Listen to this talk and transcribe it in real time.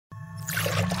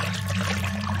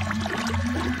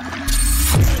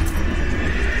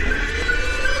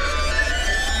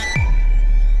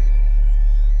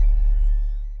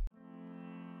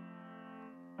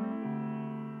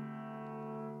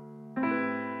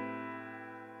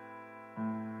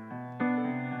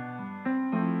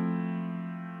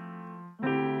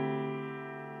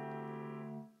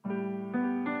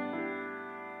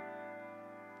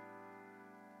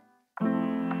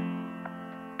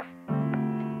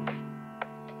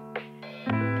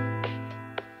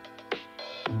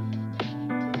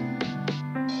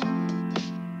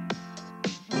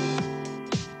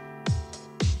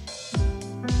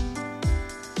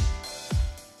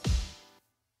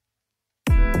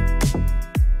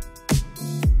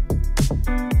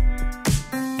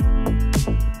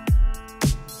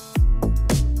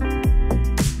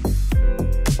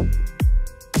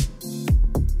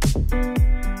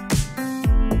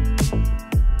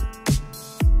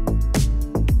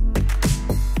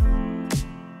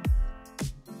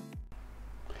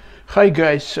Hi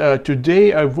guys,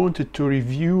 today I wanted to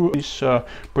review this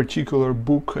particular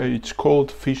book. It's called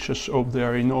Fishes of the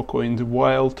Orinoco in the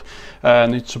Wild,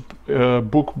 and it's a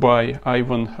book by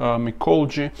Ivan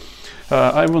Mikolji.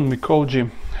 Ivan Mikolji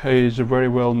is a very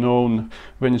well-known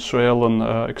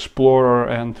Venezuelan explorer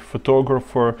and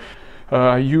photographer.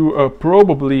 You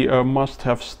probably must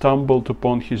have stumbled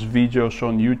upon his videos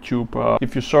on YouTube.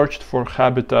 If you searched for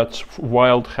habitats,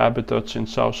 wild habitats in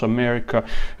South America,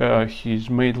 he's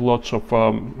made lots of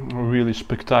really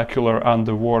spectacular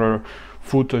underwater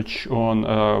footage on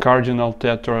cardinal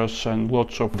tetras and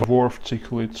lots of dwarf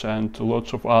cichlids and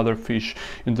lots of other fish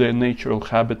in their natural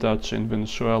habitats in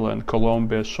Venezuela and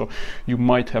Colombia, so you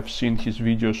might have seen his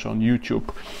videos on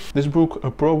YouTube. This book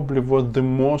probably was the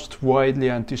most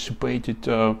widely anticipated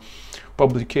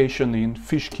publication in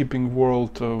fish keeping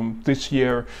world this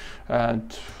year,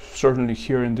 and certainly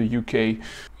here in the UK.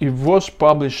 It was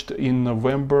published in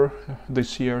November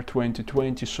this year,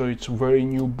 2020, so it's a very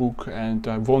new book, and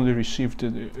I've only received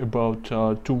it about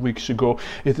 2 weeks ago.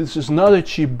 It is not a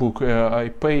cheap book. I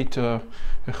paid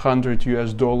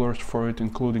 $100 for it,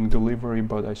 including delivery,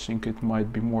 but I think it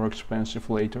might be more expensive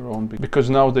later on because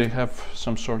now they have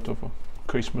some sort of a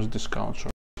Christmas discount.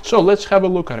 So let's have a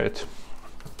look at it.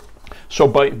 So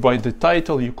by the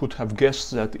title you could have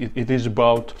guessed that it is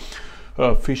about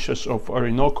fishes of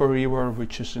Orinoco River,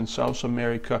 which is in South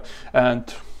America,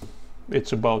 and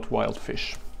it's about wild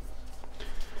fish.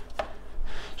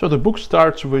 So the book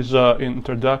starts with an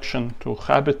introduction to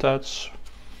habitats.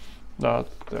 There are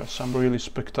some really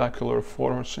spectacular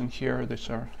photos in here. These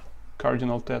are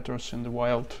cardinal tetras in the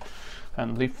wild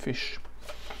and leaf fish.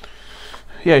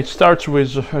 Yeah, it starts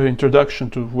with an introduction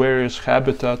to various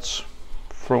habitats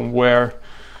from where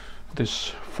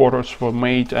these photos were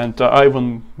made, and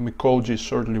Ivan Mikolji is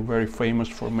certainly very famous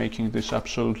for making these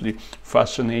absolutely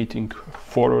fascinating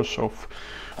photos of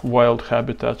wild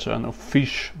habitats and of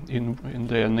fish in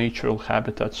their natural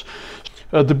habitats.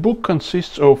 The book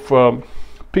consists of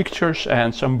pictures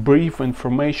and some brief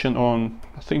information on,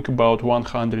 I think, about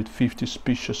 150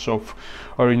 species of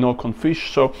Orinocan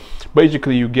fish. So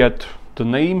basically you get the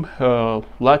name,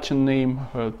 Latin name,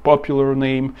 popular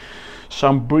name,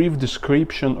 some brief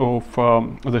description of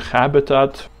the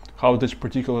habitat, how this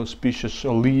particular species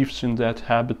lives in that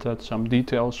habitat, some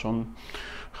details on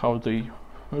how they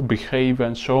behave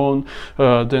and so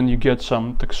on. Then you get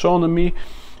some taxonomy,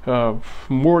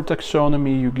 more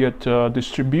taxonomy, you get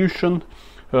distribution,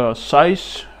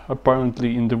 size,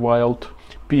 apparently in the wild,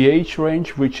 pH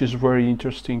range, which is very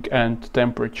interesting, and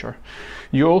temperature.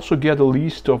 You also get a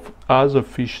list of other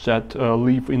fish that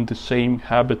live in the same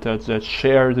habitat, that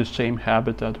share the same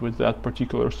habitat with that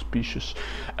particular species,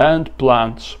 and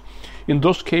plants. In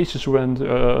those cases when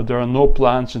there are no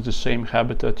plants in the same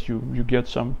habitat, you get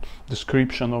some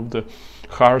description of the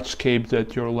hardscape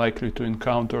that you're likely to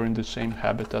encounter in the same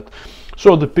habitat.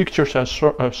 So the pictures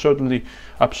are certainly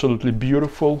absolutely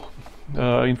beautiful.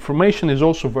 Information is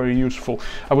also very useful.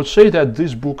 I would say that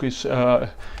this book is a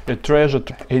treasure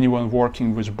to anyone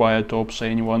working with biotopes,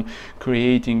 anyone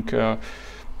creating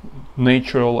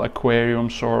natural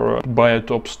aquariums or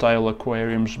biotope style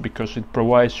aquariums, because it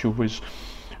provides you with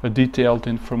detailed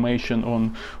information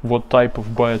on what type of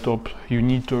biotope you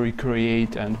need to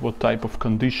recreate and what type of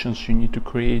conditions you need to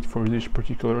create for this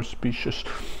particular species.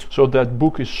 So that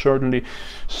book is certainly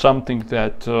something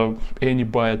that any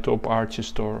biotope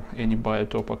artist or any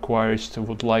biotope aquarist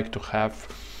would like to have.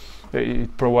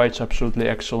 It provides absolutely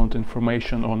excellent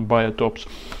information on biotopes.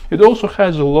 It also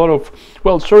has a lot of,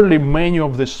 well, certainly many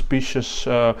of the species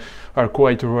are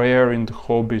quite rare in the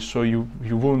hobby, so you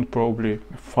wouldn't probably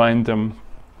find them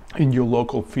in your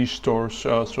local fish stores.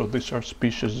 So these are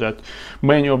species that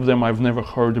many of them I've never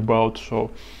heard about.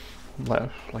 So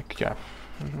yeah,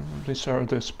 these are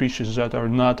the species that are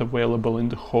not available in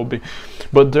the hobby.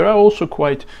 But there are also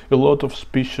quite a lot of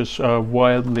species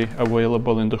widely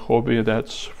available in the hobby.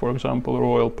 That's, for example,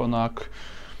 royal panac,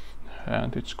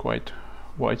 and it's quite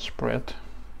widespread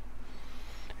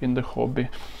in the hobby.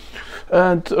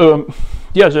 And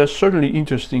yeah, there's certainly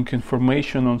interesting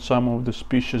information on some of the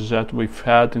species that we've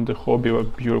had in the hobby. A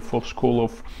beautiful school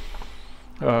of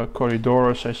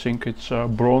corridors, I think it's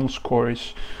bronze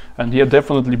cories, and yeah,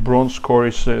 definitely bronze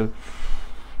cories,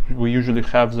 we usually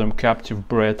have them captive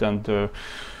bred, and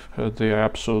they are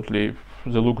absolutely,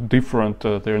 they look different.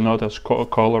 They're not as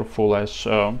colorful as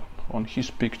on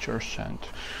his pictures, and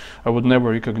I would never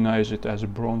recognize it as a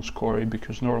bronze cory,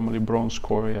 because normally bronze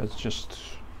cory is just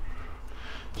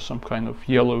some kind of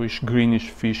yellowish greenish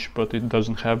fish, but it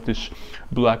doesn't have this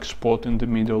black spot in the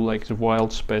middle like the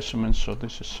wild specimens. So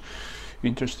this is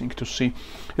interesting to see.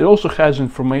 It also has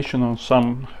information on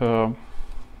some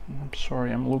I'm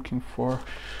sorry, I'm looking for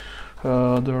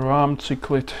the ram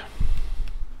cichlid.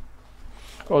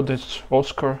 Oh, that's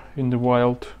Oscar in the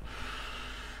wild,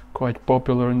 quite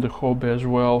popular in the hobby as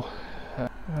well.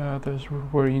 There's a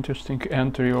very interesting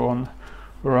entry on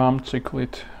ram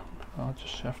cichlid. I'll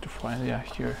just have to find, yeah,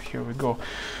 here we go.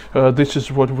 This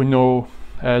is what we know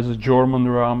as a German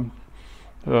ram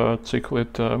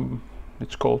cichlid.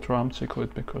 It's called ram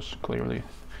cichlid because clearly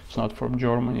it's not from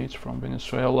Germany, it's from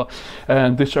Venezuela.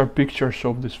 And these are pictures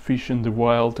of this fish in the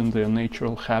wild in their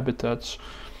natural habitats.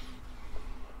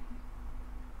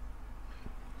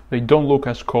 They don't look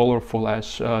as colorful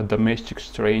as domestic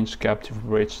strains, captive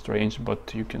bred strains,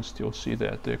 but you can still see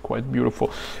that they're quite beautiful.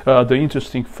 The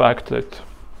interesting fact that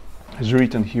is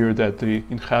written here that they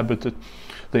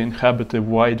inhabit a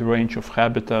wide range of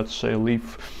habitats. They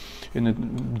live in a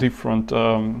different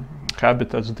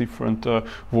habitats, different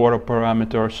water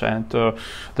parameters, and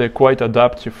they're quite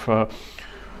adaptive.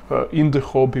 In the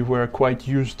hobby, we're quite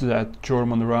used that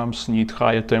German rams need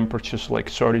higher temperatures, like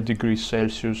 30 degrees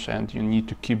Celsius, and you need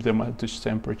to keep them at this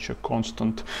temperature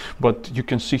constant. But you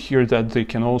can see here that they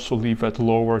can also live at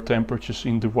lower temperatures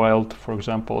in the wild, for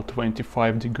example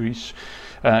 25 degrees.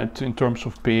 And in terms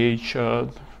of pH,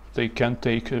 they can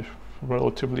take a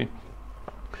relatively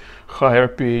higher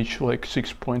pH, like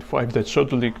 6.5. That's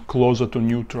certainly closer to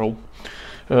neutral.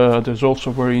 There's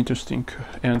also very interesting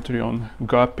entry on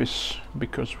guppies,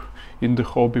 because in the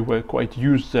hobby we're quite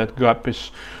used that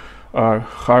guppies are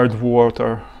hard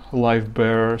water life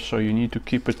bearers, so you need to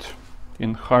keep it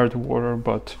in hard water,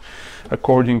 but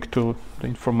according to the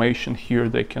information here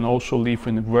they can also live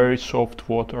in very soft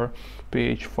water,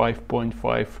 pH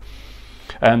 5.5,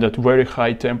 and at very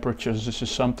high temperatures. This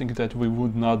is something that we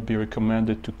would not be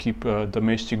recommended to keep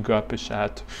domestic guppies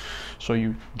at. So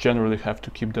you generally have to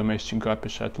keep domestic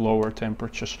guppies at lower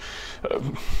temperatures.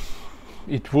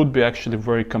 It would be actually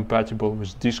very compatible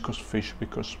with discus fish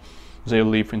because they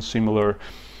live in similar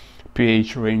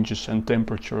pH ranges and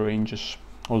temperature ranges.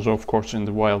 Although of course in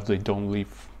the wild they don't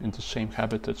live in the same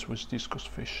habitats with discus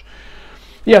fish.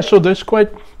 Yeah, so there's quite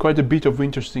a bit of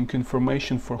interesting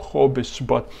information for hobbyists,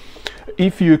 but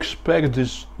if you expect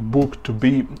this book to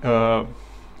be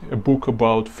a book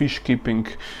about fish keeping,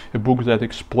 a book that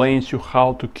explains you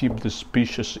how to keep the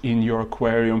species in your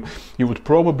aquarium, you would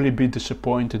probably be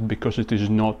disappointed, because it is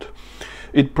not.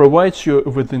 It provides you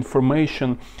with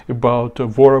information about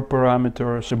water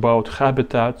parameters, about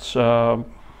habitats,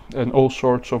 and all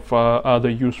sorts of other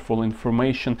useful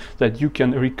information that you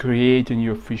can recreate in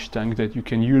your fish tank, that you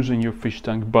can use in your fish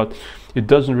tank, but it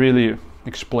doesn't really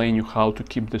explain you how to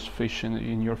keep this fish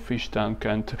in your fish tank.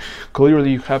 And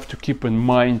clearly you have to keep in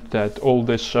mind that all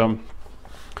this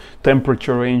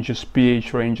temperature ranges,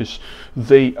 pH ranges,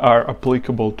 they are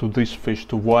applicable to this fish,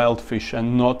 to wild fish,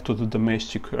 and not to the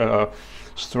domestic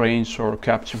strains or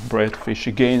captive bred fish.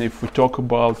 Again, if we talk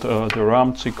about the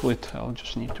ram cichlid, I'll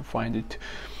just need to find it.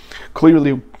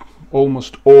 Clearly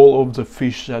almost all of the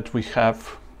fish that we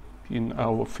have in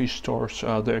our fish stores,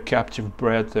 they're captive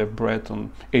bred, they're bred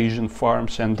on Asian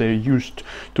farms, and they're used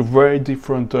to very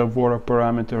different water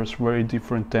parameters, very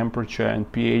different temperature and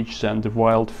pH than the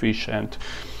wild fish. And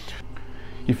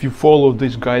if you follow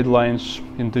these guidelines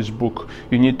in this book,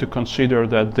 you need to consider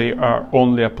that they are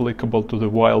only applicable to the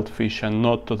wild fish and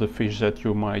not to the fish that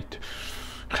you might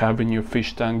have in your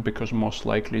fish tank, because most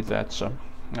likely that's a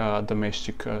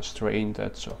domestic strain,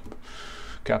 that's a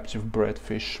captive bred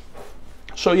fish.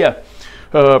 So yeah,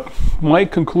 my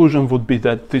conclusion would be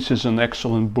that this is an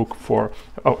excellent book for,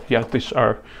 oh yeah, these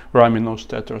are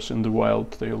Rami-nosed tetras in the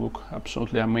wild. They look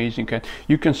absolutely amazing, and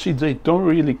you can see they don't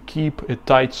really keep a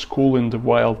tight school in the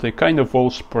wild. They kind of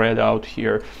all spread out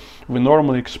here. We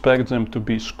normally expect them to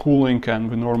be schooling,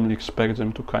 and we normally expect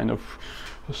them to kind of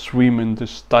swim in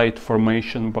this tight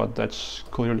formation, but that's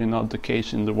clearly not the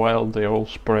case in the wild. They all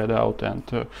spread out, and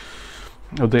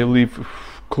they live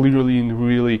clearly in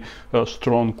really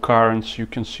strong currents. You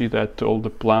can see that all the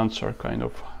plants are kind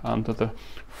of under the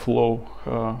flow,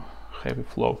 heavy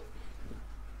flow.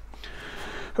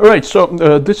 All right, so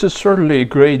this is certainly a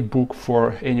great book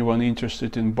for anyone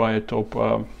interested in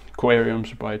biotop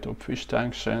aquariums, biotop fish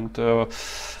tanks, and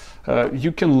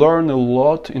you can learn a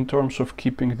lot in terms of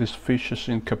keeping these fishes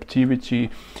in captivity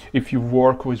if you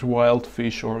work with wild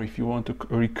fish, or if you want to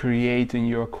recreate in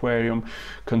your aquarium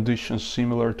conditions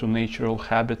similar to natural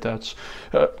habitats.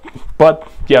 But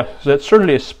yeah, that's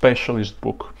certainly a specialist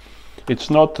book. It's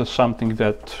not something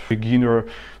that beginner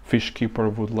fish keeper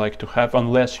would like to have,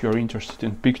 unless you're interested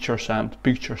in pictures, and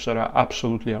pictures that are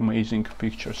absolutely amazing.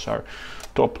 Pictures are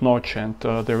top notch, and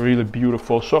they're really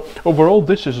beautiful. So overall,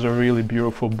 this is a really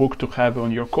beautiful book to have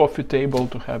on your coffee table,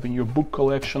 to have in your book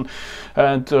collection,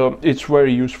 and it's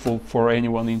very useful for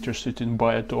anyone interested in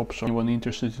biotopes, or anyone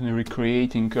interested in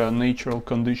recreating natural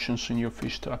conditions in your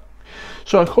fish tank.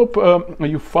 So I hope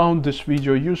you found this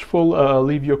video useful.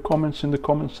 Leave your comments in the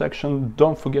comment section.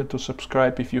 Don't forget to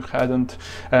subscribe if you hadn't,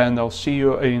 and I'll see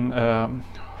you in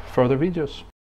further videos.